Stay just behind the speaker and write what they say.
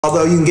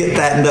Although you can get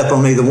fattened up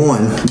on either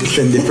one, just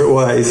in different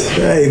ways.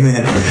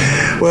 Amen.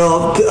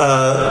 Well,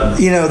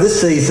 this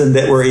season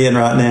that we're in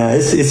right now,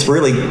 it's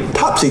really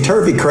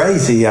topsy-turvy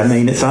crazy. I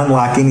mean, it's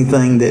unlike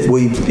anything that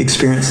we've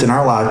experienced in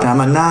our lifetime.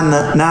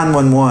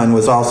 9/11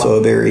 was also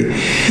a very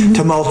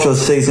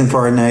tumultuous season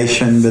for our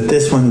nation, but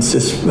this one's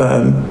just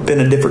been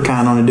a different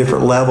kind on a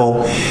different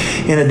level,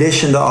 in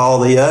addition to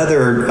all the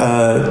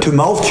other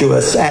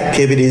tumultuous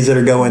activities that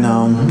are going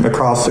on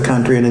across the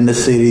country and in the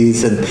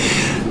cities. And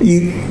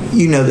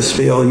you know the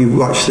spiel, you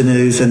watch the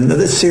news, and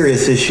the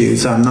serious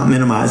issues. I'm not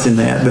minimizing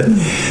that, but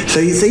so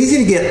it's easy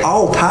to get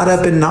all tied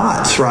up in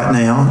knots right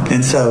now.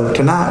 And so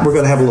tonight we're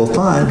going to have a little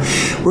fun.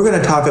 We're going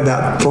to talk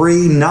about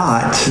 3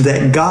 knots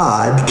that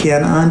God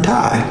can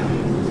untie.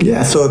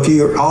 Yeah, so if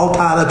you're all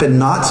tied up in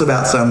knots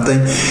about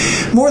something,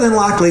 more than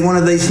likely one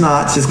of these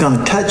knots is going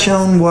to touch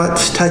on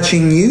what's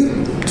touching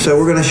you. So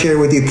we're going to share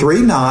with you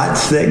 3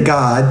 knots that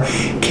God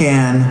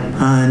can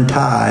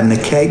untie. And the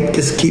cake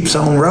just keeps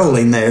on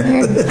rolling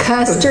there.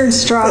 Custard,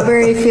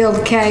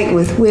 strawberry-filled cake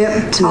with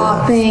whipped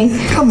topping,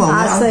 come on,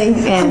 icing,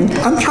 and...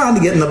 I'm trying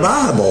to get in the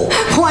Bible.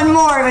 One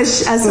more,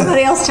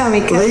 somebody else told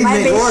me. Lead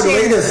me, Lord,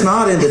 lead us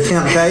not into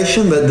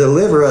temptation, but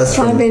deliver us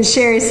from... I've been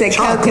Sherry said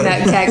chocolate.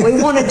 Coconut cake.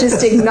 We want to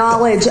just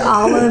acknowledge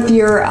all of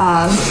your...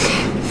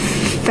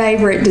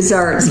 favorite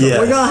desserts. But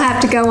we're going to have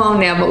to go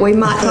on now, but we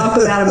might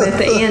talk about them at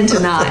the end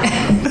tonight.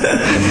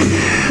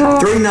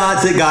 3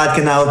 knots that God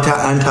can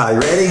untie.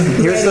 Ready?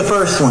 Here's the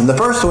first one. The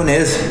first one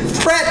is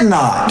fret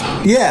not.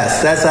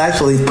 Yes, that's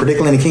actually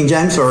particularly in the King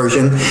James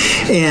Version.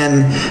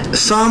 In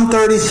Psalm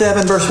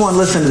 37 verse 1,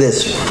 listen to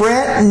this.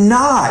 Fret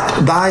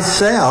not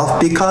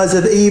thyself because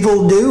of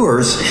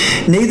evildoers,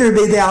 neither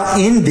be thou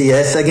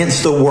envious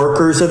against the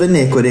workers of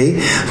iniquity,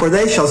 for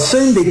they shall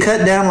soon be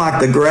cut down like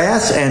the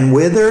grass and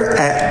wither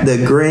at the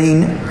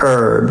green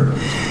herb.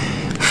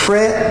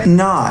 Fret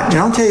not. And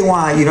I'll tell you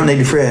why you don't need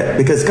to fret.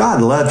 Because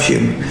God loves you.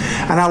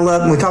 And I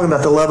love, when we talk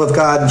about the love of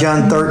God,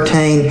 John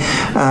 13,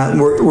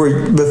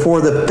 we're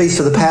before the Feast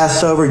of the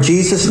Passover,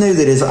 Jesus knew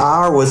that His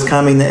hour was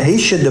coming, that He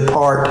should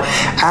depart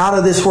out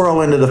of this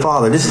world into the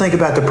Father. Just think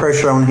about the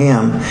pressure on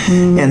Him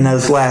in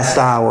those last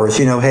hours,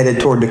 headed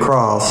toward the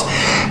cross.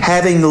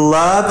 Having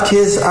loved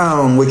His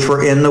own, which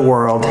were in the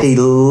world, He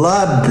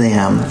loved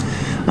them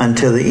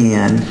until the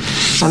end.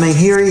 I mean,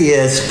 here He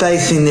is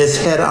facing this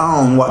head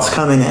on, what's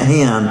coming at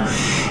Him,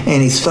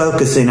 and He's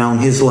focusing on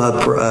His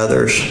love for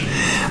others.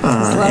 His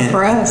love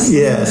for us.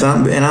 Yes, and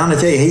I'm going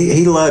to tell you,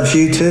 He loves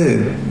you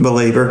too,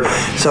 believer.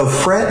 So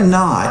fret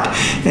not.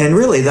 And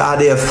really the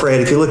idea of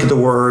fret, if you look at the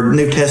word,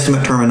 New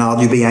Testament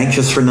terminology, be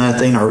anxious for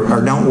nothing,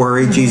 or don't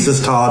worry,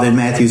 Jesus taught in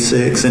Matthew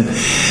 6.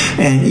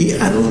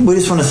 And we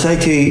just want to say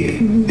to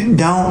you,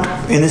 don't,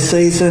 in this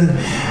season,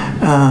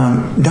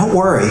 don't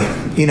worry.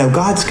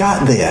 God's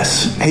got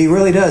this. He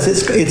really does.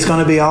 It's going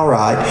to be all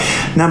right.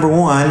 Number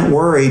one,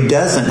 worry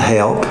doesn't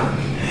help.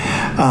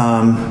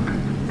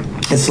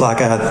 It's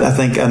like I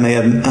think I may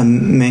have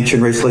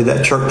mentioned recently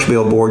that church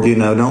billboard,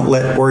 don't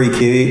let worry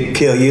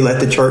kill you,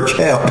 let the church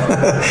help.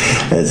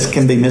 This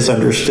can be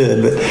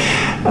misunderstood,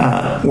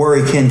 but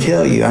worry can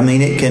kill you. I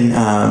mean, it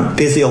can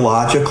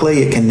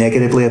physiologically, it can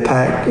negatively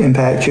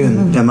impact you,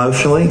 and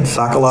emotionally,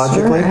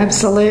 psychologically. Sure,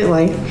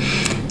 absolutely.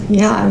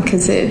 Yeah,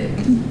 because it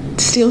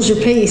steals your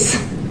peace.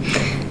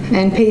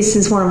 And peace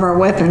is one of our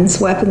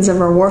weapons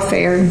of our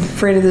warfare,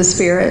 fruit of the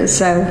Spirit.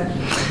 So,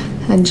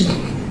 and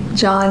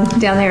John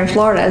down there in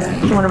Florida,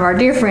 one of our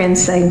dear friends,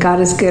 saying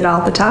God is good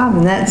all the time,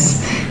 and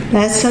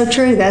that's so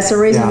true. That's the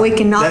reason we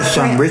cannot. That's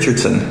John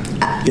Richardson.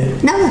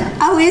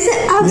 No, is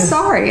it? I'm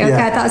sorry. Okay,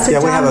 I thought it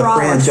said John Rollerson. We have a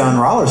friend, John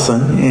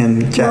Rollerson,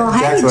 in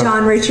hey,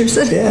 John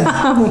Richardson.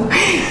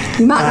 Yeah.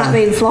 You might not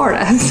be in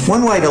Florida.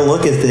 One way to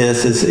look at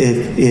this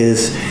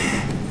is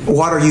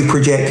what are you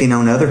projecting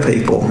on other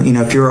people?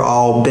 If you're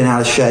all been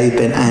out of shape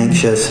and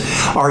anxious,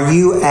 are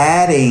you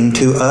adding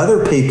to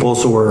other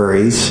people's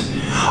worries?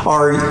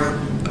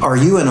 Are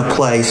you in a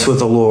place with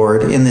the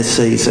Lord in this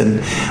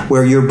season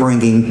where you're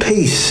bringing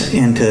peace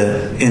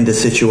into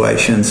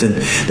situations? And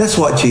that's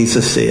what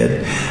Jesus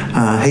did.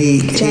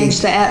 He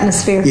changed the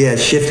atmosphere. Yeah,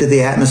 shifted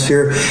the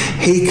atmosphere.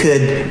 He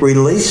could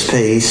release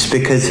peace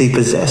because He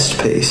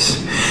possessed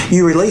peace.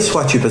 You release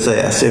what you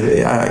possess,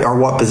 or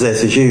what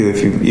possesses you,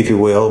 if you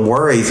will.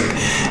 Worries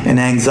and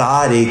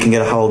anxiety can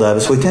get a hold of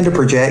us. We tend to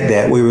project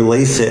that. We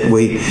release it.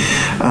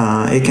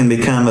 It can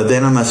become a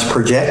venomous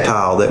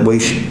projectile that we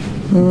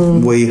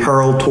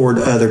hurl toward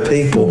other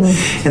people.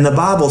 And the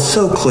Bible's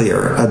so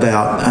clear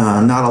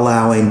about not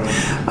allowing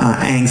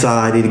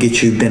anxiety to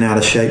get you bent out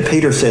of shape.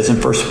 Peter says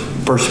in 1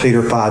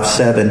 Peter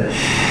 5:7,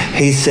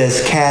 he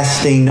says,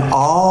 casting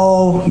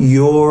all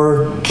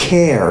your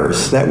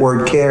cares. That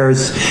word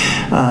cares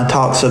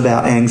talks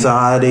about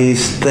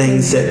anxieties,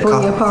 things that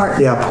pull you apart.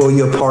 Yeah, pull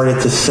you apart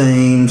at the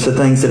seams, the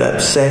things that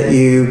upset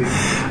you,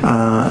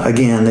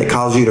 again, that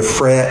cause you to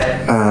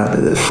fret.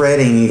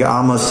 Fretting,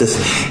 almost just,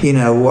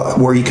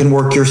 where you can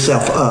work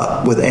yourself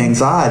up with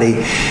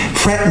anxiety.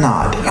 Fret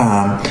not.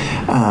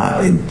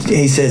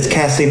 he says,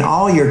 casting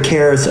all your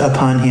cares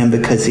upon him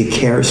because he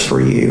cares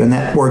for you. And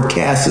that word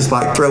cast is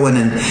like throwing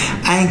an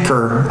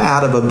anchor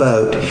out of a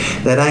boat.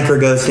 That anchor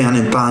goes down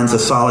and finds a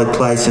solid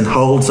place and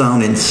holds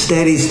on and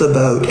steadies the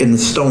boat in the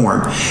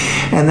storm.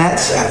 And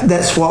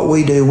that's what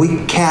we do.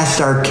 We cast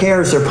our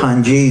cares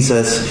upon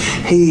Jesus.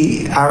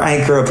 Our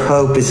anchor of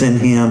hope is in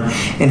him,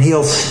 and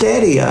he'll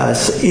steady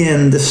us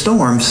in the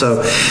storm. So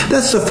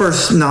that's the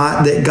first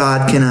knot that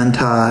God can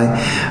untie.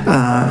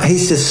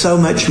 He's just so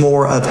much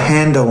more of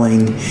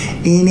handling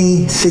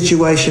any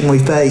situation we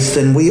face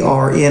than we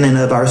are in and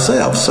of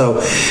ourselves.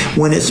 So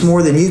when it's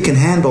more than you can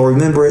handle,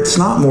 remember it's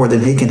not more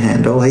than he can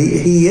handle.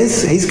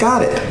 He's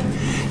got it.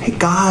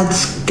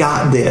 God's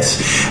got this.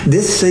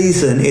 This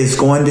season is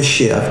going to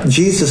shift.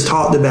 Jesus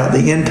talked about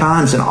the end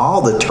times and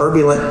all the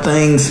turbulent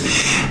things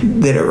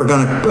that are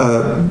going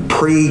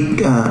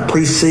to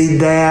precede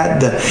that,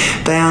 the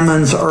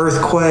famines,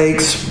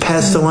 earthquakes,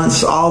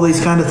 pestilence, all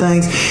these kind of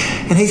things.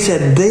 And he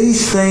said,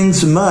 these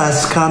things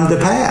must come to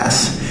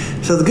pass.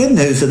 So the good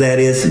news of that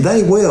is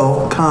they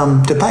will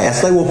come to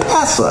pass. They will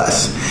pass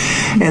us.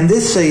 And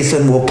this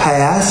season will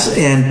pass.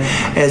 And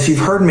as you've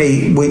heard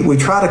me, we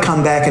try to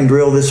come back and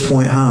drill this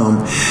point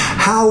home.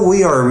 How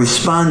we are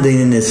responding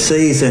in this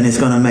season is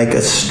going to make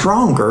us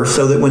stronger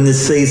so that when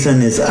this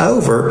season is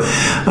over,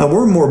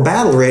 we're more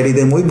battle ready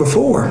than we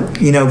before.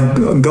 You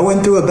know,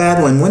 going through a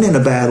battle and winning a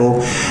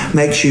battle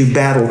makes you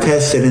battle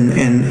tested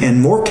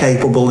and more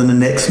capable in the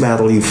next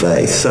battle you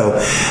face. So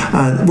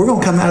we're going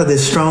to come out of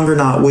this stronger,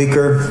 not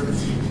weaker.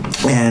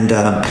 And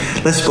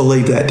let's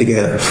believe that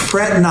together.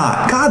 Fret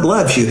not. God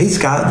loves you. He's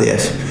got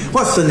this.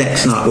 What's the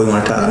next knot we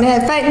want to tie?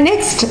 The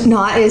next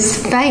knot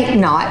is faint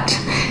not.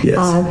 Yes.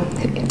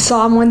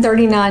 Psalm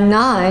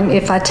 139:9.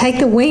 If I take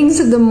the wings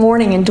of the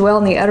morning and dwell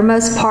in the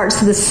uttermost parts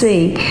of the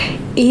sea,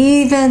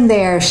 even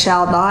there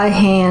shall thy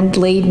hand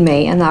lead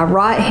me, and thy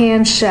right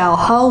hand shall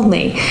hold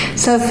me.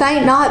 So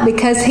faint not,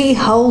 because he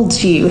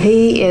holds you.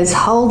 He is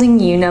holding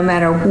you no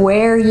matter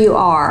where you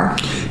are.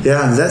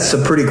 Yeah, that's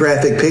a pretty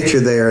graphic picture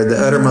there, the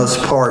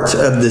uttermost parts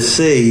of the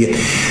sea.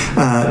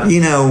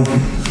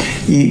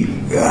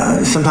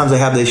 Sometimes they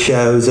have these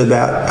shows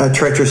about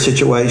treacherous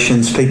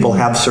situations people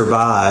have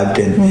survived.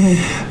 And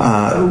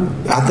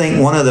I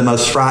think one of the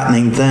most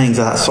frightening things,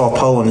 I saw a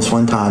poll on this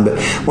one time, but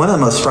one of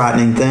the most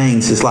frightening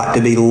things is like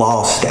to be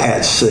lost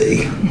at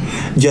sea.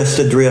 Just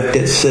adrift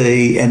at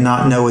sea and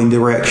not knowing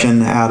direction,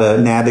 how to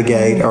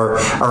navigate or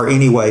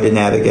any way to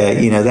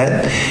navigate. You know,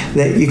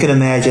 that you can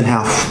imagine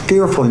how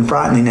fearful and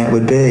frightening that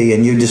would be,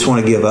 and you just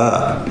want to give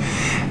up.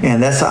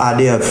 And that's the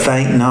idea of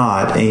faint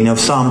not. And, you know,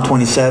 Psalm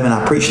 27,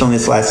 I preached on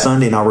this last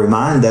Sunday, and I'll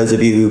remind those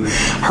of you who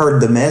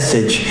heard the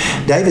message.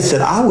 David said,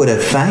 I would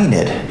have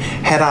fainted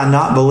had I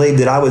not believed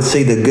that I would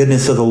see the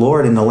goodness of the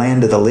Lord in the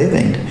land of the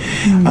living.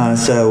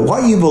 So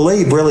what you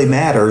believe really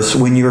matters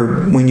when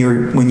you're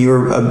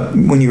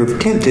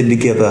tempted to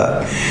give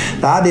up.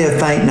 The idea of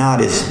faint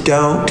not is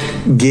don't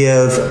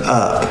give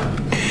up.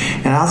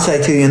 And I'll say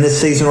to you, in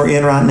this season we're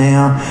in right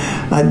now,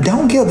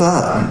 don't give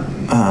up.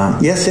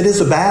 Yes, it is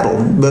a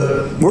battle,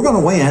 but we're going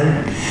to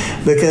win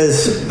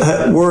because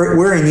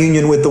we're in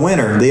union with the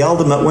winner, the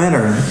ultimate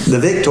winner, the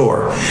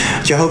victor,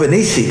 Jehovah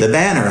Nissi, the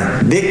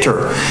banner,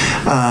 victor.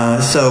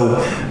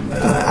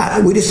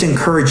 We just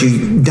encourage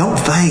you, don't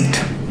faint.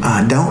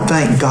 Don't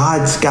faint.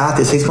 God's got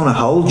this. He's going to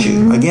hold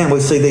you. Again, we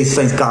see these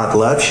things. God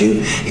loves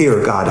you.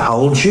 Here, God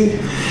holds you.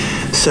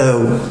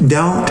 So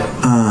don't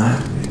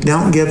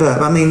give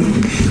up. I mean,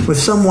 if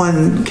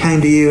someone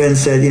came to you and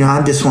said,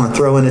 I just want to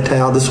throw in the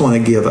towel, just want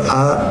to give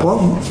up,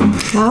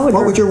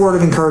 what would your word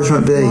of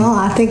encouragement be? Well,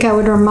 I think I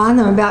would remind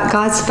them about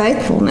God's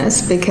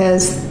faithfulness,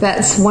 because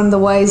that's one of the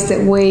ways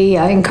that we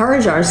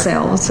encourage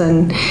ourselves,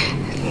 and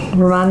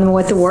remind them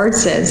what the Word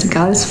says.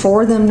 God is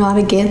for them, not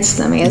against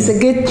them. He has a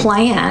good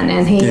plan,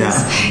 and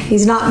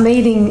He's not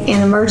meeting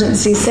in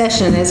emergency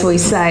session, as we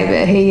say,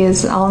 but He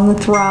is on the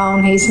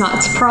throne. He's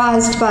not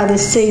surprised by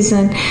this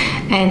season,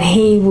 and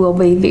He will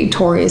be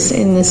victorious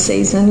in this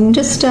season. And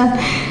just,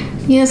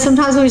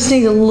 sometimes we just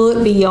need to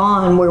look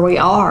beyond where we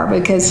are,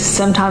 because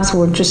sometimes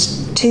we're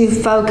just too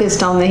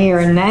focused on the here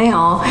and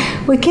now.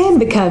 We can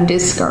become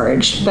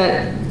discouraged,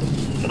 but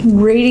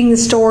reading the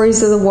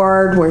stories of the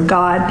Word where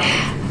God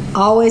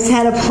always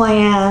had a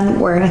plan,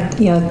 where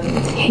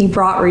He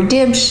brought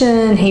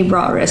redemption, He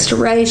brought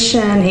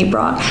restoration, He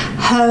brought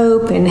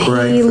hope and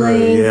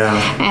healing.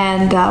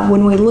 And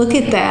when we look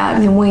at that,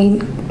 and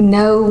we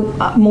know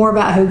more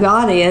about who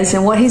God is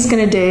and what He's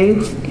going to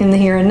do in the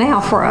here and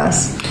now for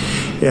us.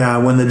 Yeah,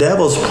 when the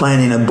devil's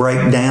planning a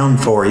breakdown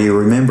for you,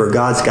 remember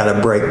God's got a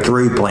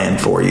breakthrough plan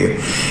for you.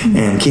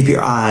 And keep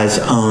your eyes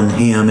on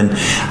Him. And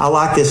I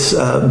like this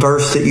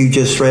verse that you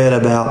just read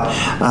about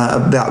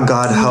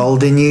God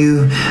holding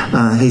you.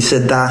 He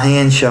said, thy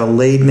hand shall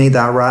lead me,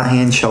 thy right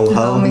hand shall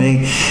hold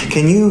me.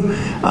 Can you,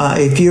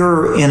 if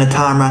you're in a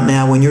time right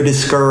now when you're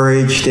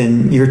discouraged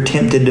and you're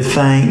tempted to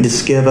faint,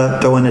 just give up,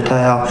 throw in the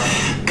towel,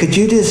 could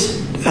you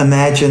just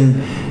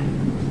imagine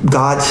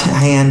God's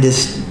hand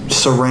is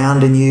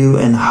surrounding you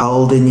and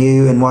holding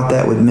you, and what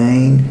that would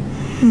mean?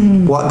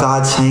 what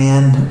God's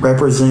hand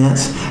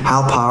represents,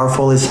 how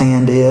powerful His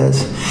hand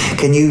is?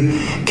 Can you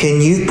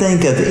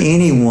think of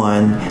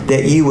anyone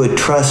that you would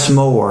trust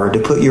more to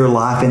put your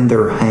life in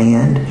their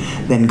hand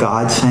than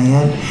God's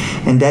hand?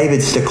 And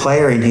David's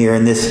declaring here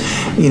in this,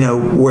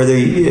 whether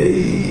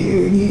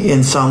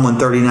in Psalm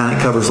 139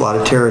 it covers a lot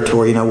of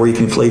territory, where you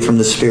can flee from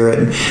the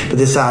Spirit. But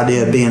this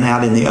idea of being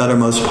out in the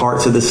uttermost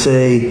parts of the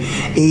sea,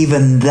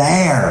 even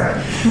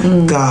there,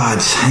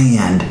 God's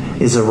hand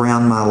is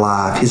around my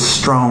life, His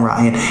strong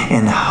right hand,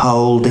 and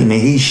holding me.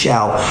 He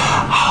shall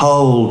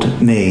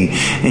hold me.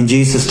 And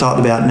Jesus talked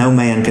about no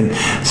man can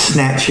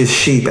snatch His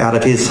sheep out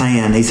of His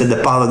hand. He said,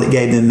 the Father that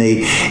gave them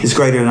me is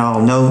greater than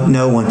all.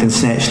 No one can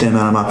snatch them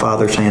out of my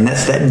Father's hand.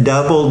 That's that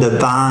double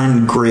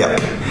divine grip.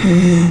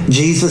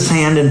 Jesus'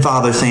 hand and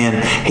Father's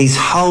hand. He's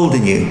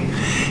holding you.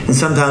 And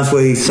sometimes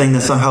we sing the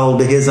song, hold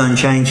to His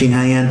unchanging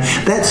hand.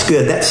 That's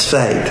good. That's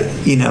faith,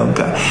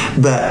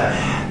 But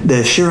the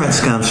assurance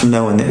comes from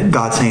knowing that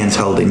God's hand's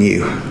holding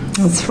you.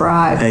 That's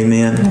right.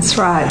 Amen. That's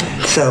right.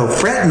 So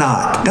fret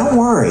not. Don't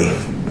worry.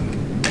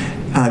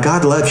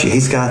 God loves you.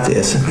 He's got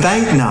this.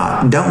 Faint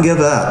not. Don't give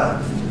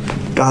up.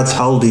 God's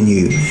holding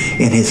you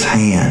in His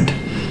hand.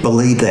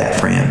 Believe that,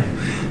 friend.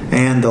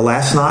 And the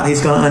last knot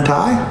He's going to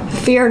untie?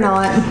 Fear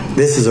not.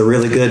 This is a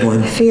really good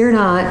one. Fear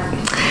not.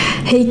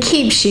 He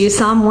keeps you,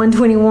 Psalm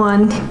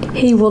 121,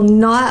 He will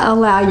not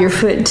allow your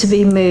foot to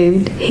be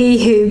moved.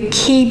 He who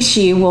keeps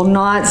you will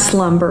not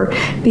slumber.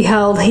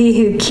 Behold, He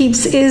who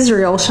keeps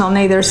Israel shall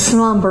neither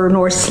slumber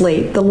nor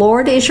sleep. The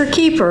Lord is your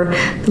keeper.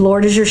 The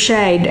Lord is your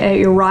shade at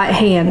your right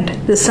hand.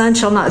 The sun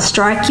shall not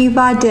strike you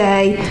by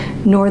day,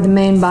 nor the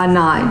moon by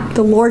night.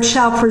 The Lord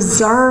shall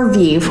preserve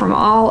you from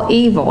all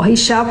evil. He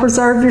shall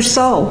preserve your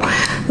soul.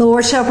 The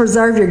Lord shall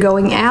preserve your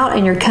going out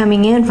and your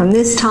coming in from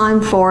this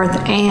time forth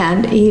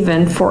and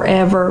even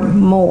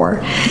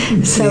forevermore.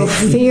 So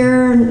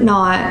fear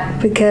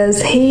not,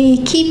 because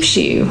He keeps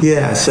you.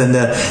 Yes, and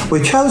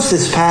we chose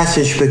this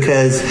passage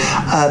because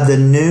of the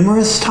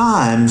numerous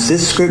times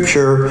this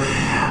scripture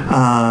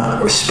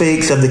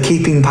speaks of the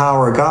keeping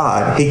power of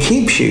God. He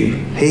keeps you.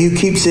 He who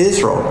keeps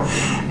Israel.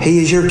 He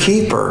is your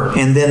keeper.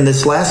 And then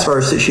this last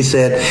verse that she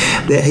said,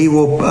 that He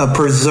will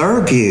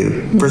preserve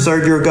you,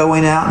 preserve your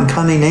going out and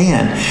coming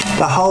in.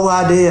 The whole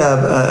idea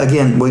of,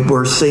 again,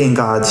 we're seeing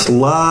God's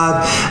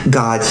love,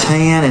 God's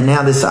hand, and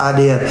now this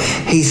idea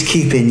He's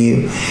keeping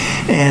you.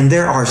 And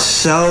there are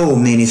so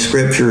many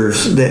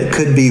scriptures that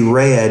could be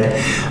read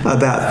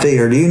about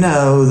fear. Do you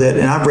know that,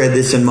 and I've read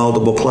this in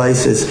multiple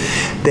places,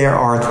 there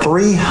are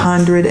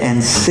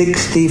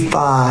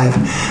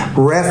 365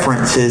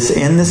 references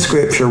in the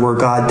scripture where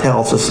God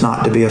tells us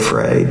not to be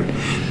afraid.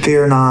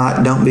 Fear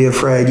not, don't be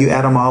afraid. You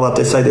add them all up,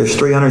 they say there's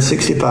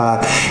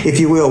 365. If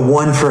you will,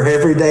 one for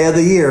every day of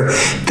the year.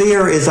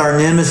 Fear is our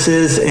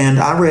nemesis, and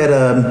I read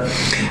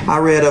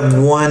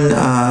of one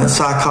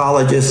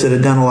psychologist that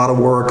had done a lot of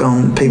work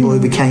on people who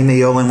became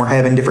ill and were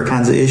having different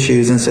kinds of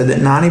issues, and said that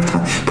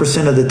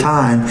 90% of the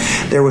time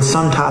there was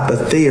some type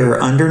of fear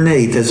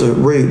underneath as a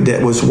root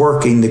that was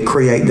working to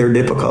create their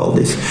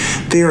difficulties.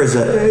 Fear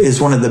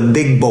is one of the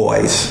big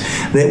boys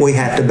that we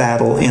have to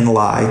battle in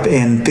life,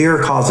 and fear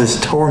causes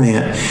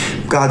torment.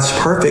 God's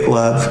perfect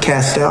love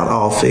casts out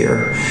all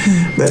fear.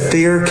 But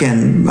fear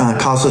can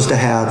cause us to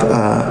have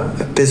a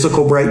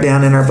physical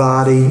breakdown in our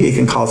body. It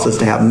can cause us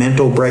to have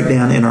mental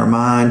breakdown in our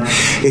mind.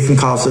 It can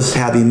cause us to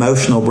have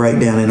emotional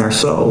breakdown in our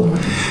soul.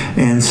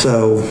 And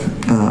so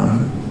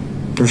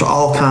there's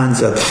all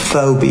kinds of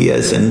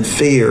phobias and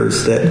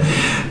fears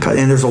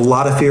and there's a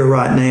lot of fear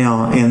right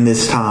now in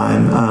this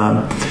time.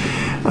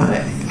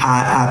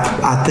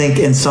 I think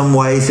in some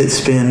ways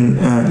it's been,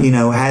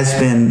 has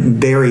been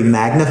very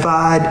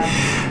magnified,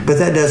 but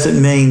that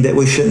doesn't mean that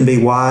we shouldn't be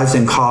wise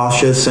and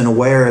cautious and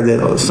aware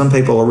that some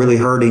people are really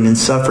hurting and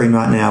suffering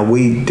right now.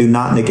 We do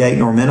not negate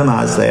nor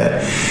minimize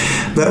that.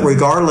 But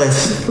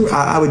regardless,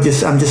 I'm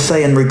just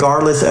saying,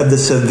 regardless of the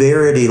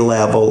severity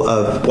level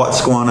of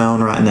what's going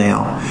on right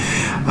now,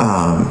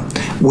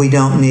 we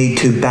don't need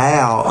to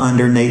bow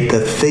underneath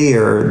the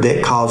fear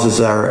that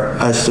causes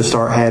us to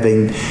start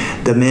having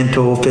the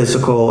mental,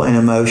 physical, and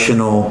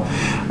emotional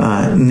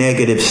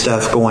negative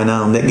stuff going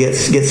on that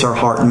gets our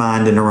heart and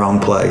mind in the wrong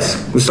place.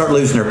 We start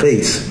losing our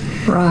peace.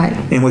 Right.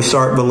 And we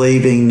start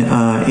believing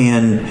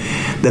in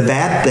the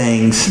bad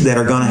things that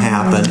are going to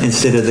happen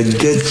instead of the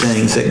good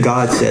things that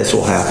God says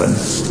will happen.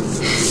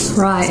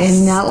 Right.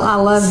 And I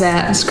love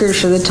that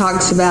scripture that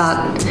talks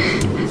about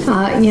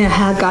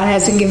how God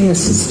hasn't given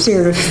us a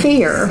spirit of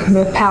fear,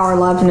 but power,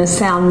 love, and a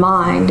sound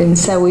mind. And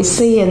so we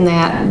see in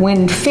that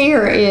when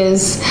fear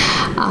is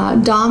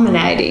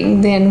dominating,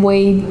 then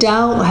we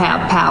don't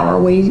have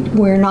power.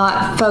 We're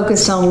not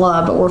focused on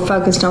love, but we're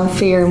focused on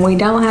fear, and we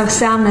don't have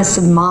soundness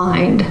of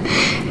mind.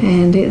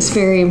 And it's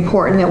very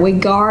important that we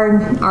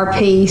guard our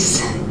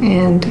peace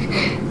and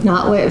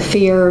not let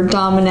fear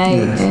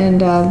dominate. Yes.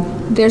 And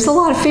there's a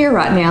lot of fear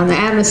right now in the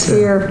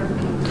atmosphere.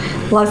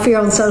 A lot of fear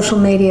on social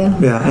media.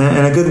 Yeah,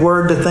 and a good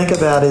word to think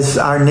about is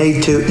our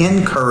need to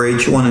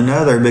encourage one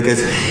another,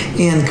 because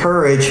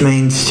encourage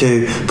means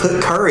to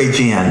put courage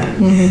in.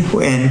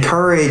 And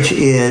courage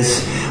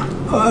is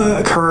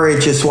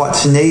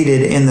what's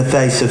needed in the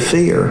face of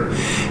fear.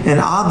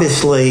 And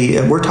obviously,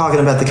 we're talking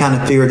about the kind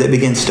of fear that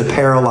begins to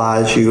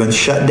paralyze you and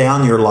shut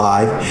down your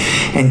life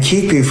and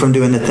keep you from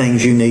doing the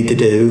things you need to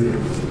do,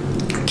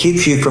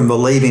 keeps you from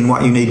believing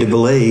what you need to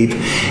believe,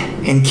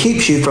 and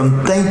keeps you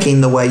from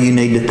thinking the way you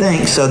need to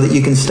think, so that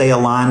you can stay in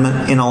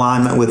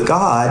alignment with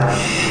God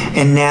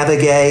and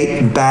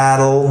navigate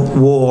battle,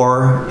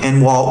 war,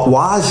 and walk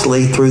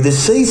wisely through this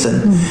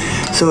season.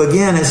 So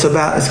again, it's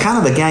kind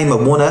of a game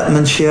of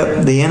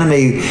one-upmanship. The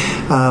enemy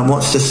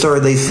wants to stir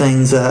these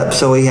things up,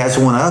 so he has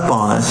one up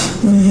on us.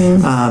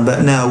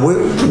 But no,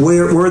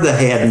 we're the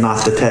head,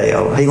 not the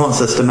tail. He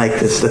wants us to make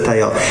this the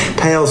tail.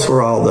 Tail's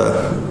where all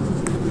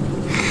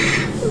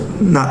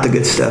not the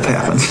good stuff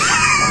happens.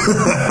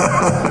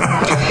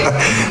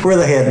 We're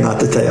the head, not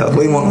the tail.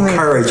 We want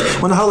courage.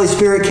 When the Holy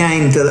Spirit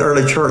came to the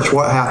early church,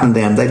 what happened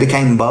to them? They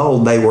became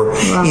bold. They were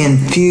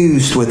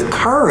infused with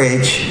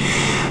courage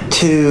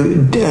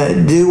to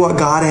do what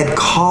God had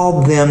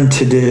called them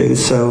to do.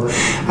 So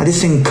I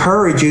just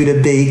encourage you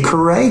to be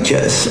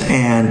courageous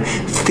and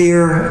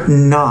fear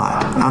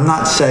not. I'm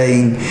not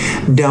saying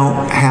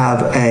don't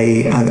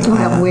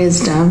have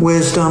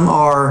wisdom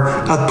or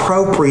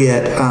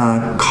appropriate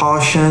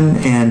caution.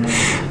 And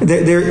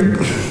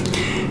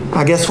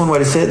I guess one way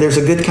to say it, there's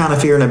a good kind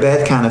of fear and a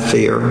bad kind of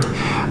fear.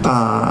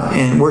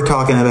 And we're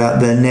talking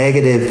about the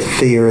negative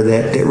fear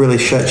that really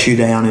shuts you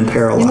down and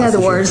paralyzes you. In other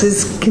words,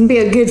 it can be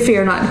a good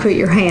fear not to put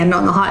your hand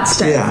on the hot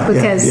stove. Yeah,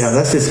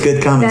 that's just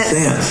good common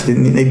sense. You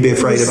need to be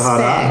afraid of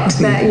hot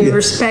iron. You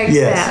respect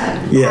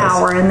that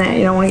power and that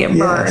you don't want to get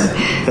burned.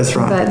 That's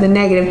right. But the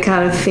negative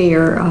kind of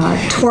fear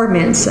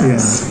torments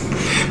us.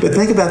 But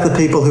think about the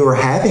people who are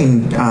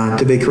having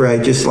to be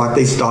courageous, like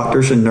these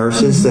doctors and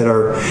nurses that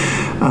are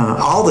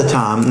all the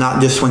time,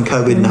 not just when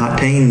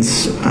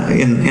COVID-19's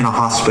in a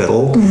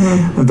hospital,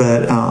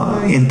 but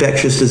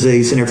infectious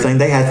disease and everything.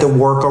 They have to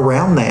work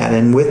around that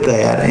and with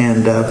that.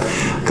 And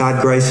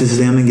God graces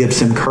them and gives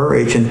them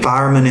courage. And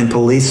firemen and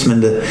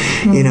policemen,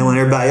 when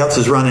everybody else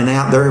is running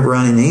out, they're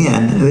running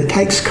in. It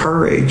takes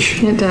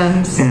courage. It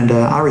does. And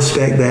I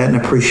respect that and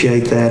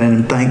appreciate that. And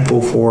I'm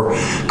thankful for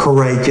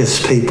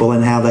courageous people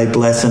and how they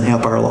bless and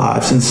help our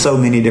lives in so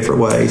many different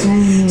ways.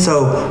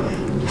 So,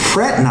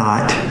 fret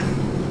not.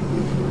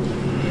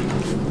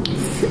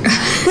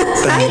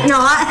 Faint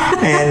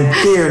not. And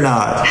fear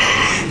not.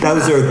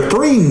 Those are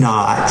 3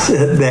 knots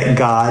that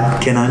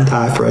God can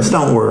untie for us.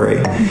 Don't worry.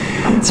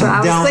 That's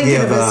right. I was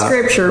thinking of the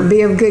scripture,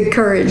 be of good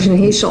courage and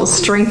he shall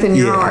strengthen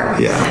your heart.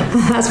 Yeah.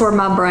 That's where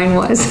my brain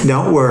was.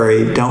 Don't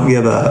worry. Don't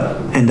give up.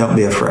 And don't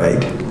be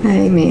afraid.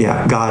 Amen.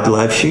 Yeah. God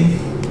loves you.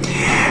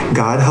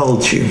 God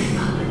holds you.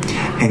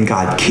 And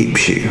God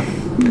keeps you.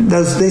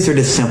 These are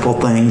just simple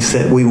things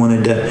that we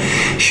wanted to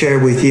share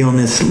with you on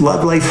this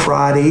lovely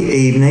Friday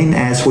evening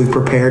as we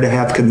prepare to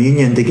have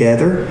communion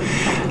together.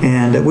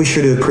 And we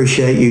sure do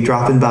appreciate you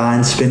dropping by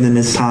and spending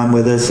this time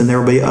with us. And there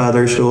will be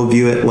others who will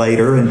view it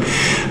later, and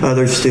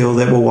others still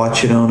that will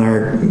watch it on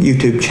our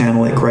YouTube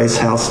channel at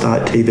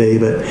gracehouse.tv.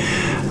 But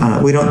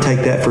we don't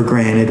take that for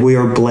granted. We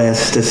are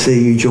blessed to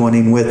see you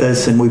joining with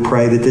us, and we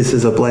pray that this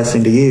is a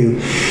blessing to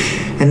you.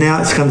 And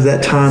now it's come to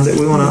that time that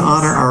we want to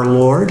honor our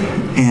Lord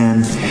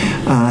and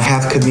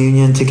have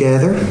communion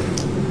together.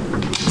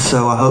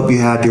 So I hope you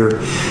have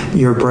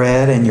your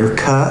bread and your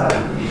cup.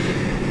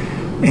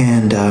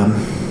 And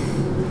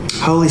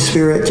Holy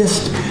Spirit,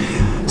 just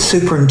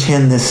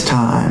superintend this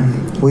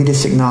time. We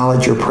just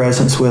acknowledge your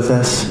presence with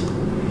us.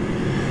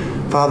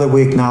 Father,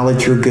 we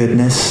acknowledge your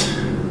goodness.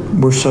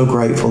 We're so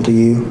grateful to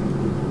you.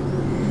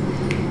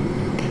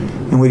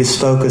 And we just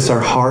focus our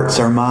hearts,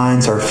 our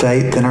minds, our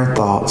faith, and our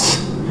thoughts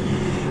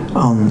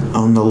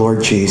on the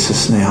Lord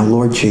Jesus now.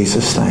 Lord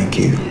Jesus, thank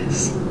you.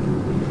 Yes.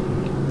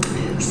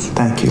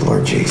 Thank you,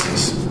 Lord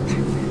Jesus.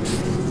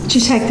 Would you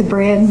take the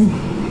bread?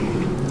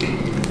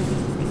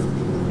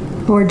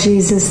 Lord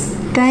Jesus,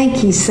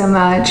 thank you so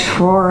much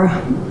for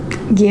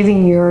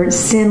giving your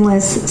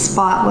sinless,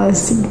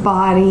 spotless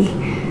body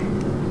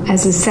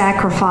as a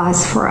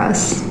sacrifice for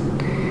us.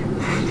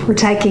 For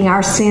taking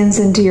our sins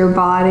into your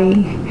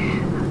body,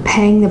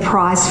 paying the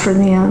price for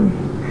them,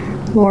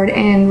 Lord,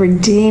 and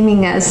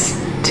redeeming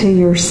us to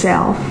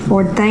yourself.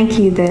 Lord, thank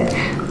you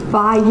that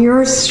by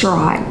your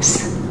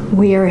stripes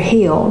we are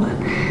healed.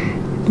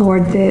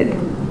 Lord, that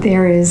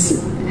there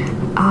is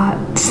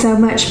so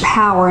much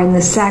power in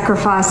the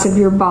sacrifice of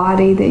your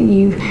body that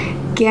you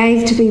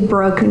gave to be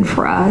broken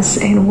for us.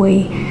 And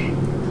we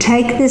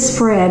take this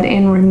bread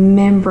in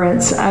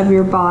remembrance of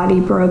your body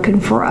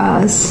broken for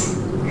us.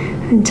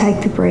 And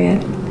take the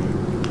bread.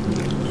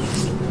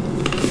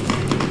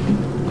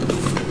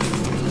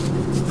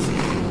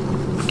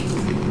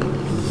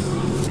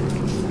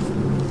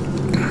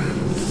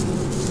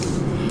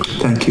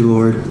 Thank you,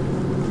 Lord.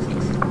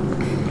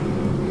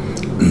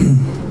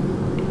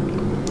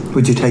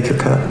 Would you take your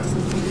cup?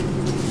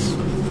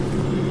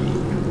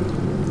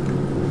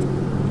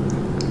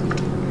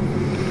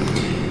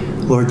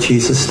 Lord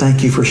Jesus,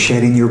 thank you for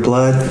shedding your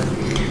blood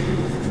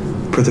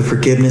for the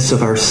forgiveness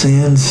of our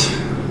sins.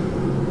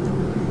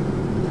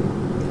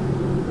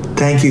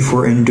 Thank you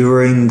for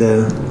enduring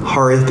the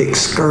horrific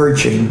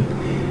scourging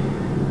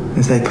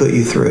as they put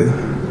you through.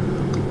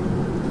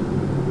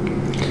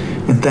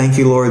 And thank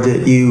you, Lord,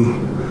 that you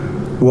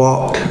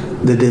walked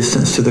the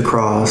distance to the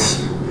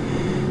cross.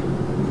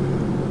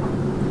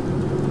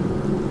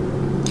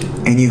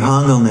 And you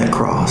hung on that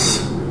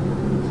cross.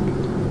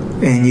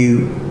 And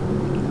you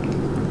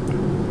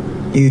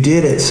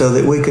did it so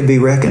that we could be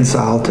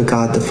reconciled to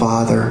God the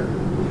Father.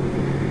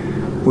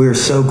 We are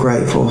so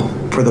grateful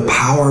for the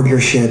power of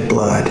your shed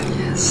blood.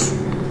 Yes.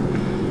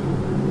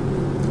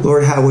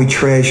 Lord, how we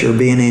treasure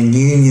being in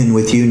union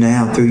with you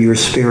now through your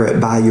Spirit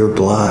by your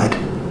blood.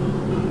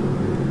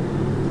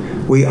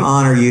 We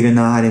honor you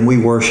tonight and we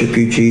worship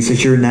you,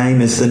 Jesus. Your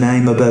name is the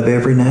name above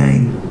every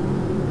name.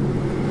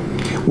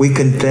 We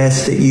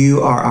confess that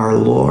you are our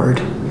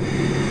Lord.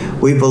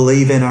 We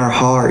believe in our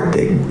heart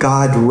that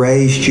God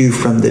raised you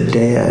from the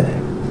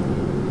dead.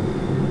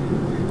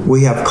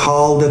 We have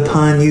called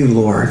upon you,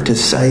 Lord, to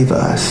save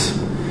us.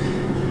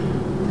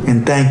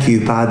 And thank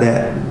you, by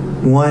that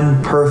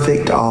one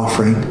perfect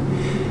offering,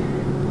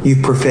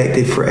 you've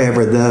perfected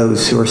forever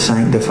those who are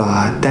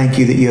sanctified. Thank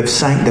you that you have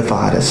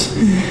sanctified us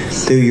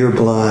through your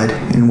blood.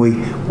 And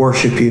we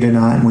worship you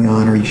tonight and we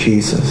honor you,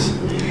 Jesus.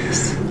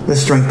 Yes.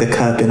 Let's drink the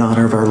cup in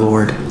honor of our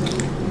Lord.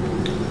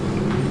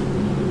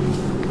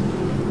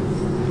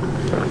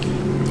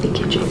 Thank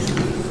you, Jesus.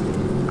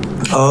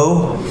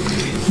 Oh,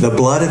 the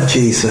blood of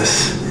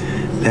Jesus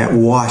that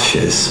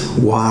washes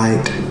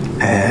white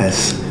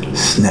as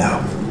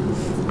snow.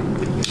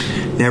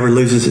 Never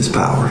loses its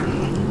power.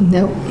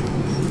 Nope.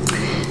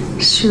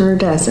 Sure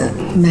doesn't.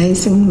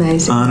 Amazing,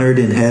 amazing. Honored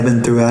in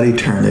heaven throughout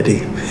eternity.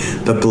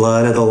 The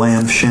blood of the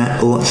Lamb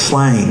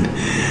slain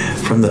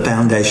from the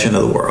foundation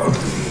of the world.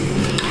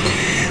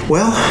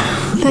 Well,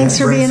 thanks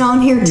for being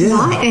on here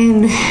tonight,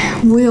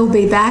 and we'll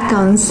be back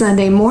on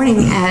Sunday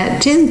morning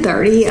at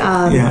 10:30.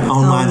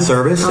 Online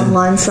service.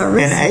 Online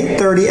service. And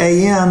 8:30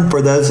 a.m.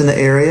 for those in the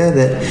area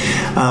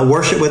that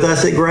worship with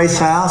us at Grace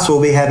House.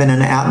 We'll be having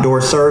an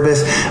outdoor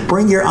service.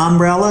 Bring your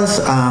umbrellas.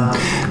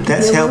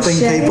 That's helping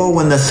people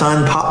when the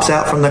sun pops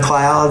out from the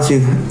clouds.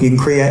 You can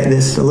create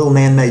this a little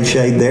man-made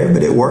shade there,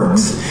 but it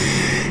works.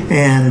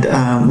 And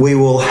we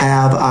will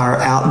have our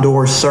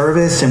outdoor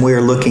service, and we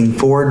are looking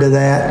forward to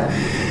that.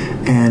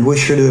 And we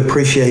sure do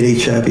appreciate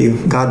each of you.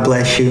 God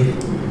bless you.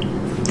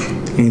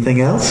 Anything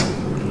else?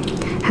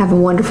 Have a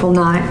wonderful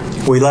night.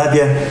 We love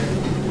you.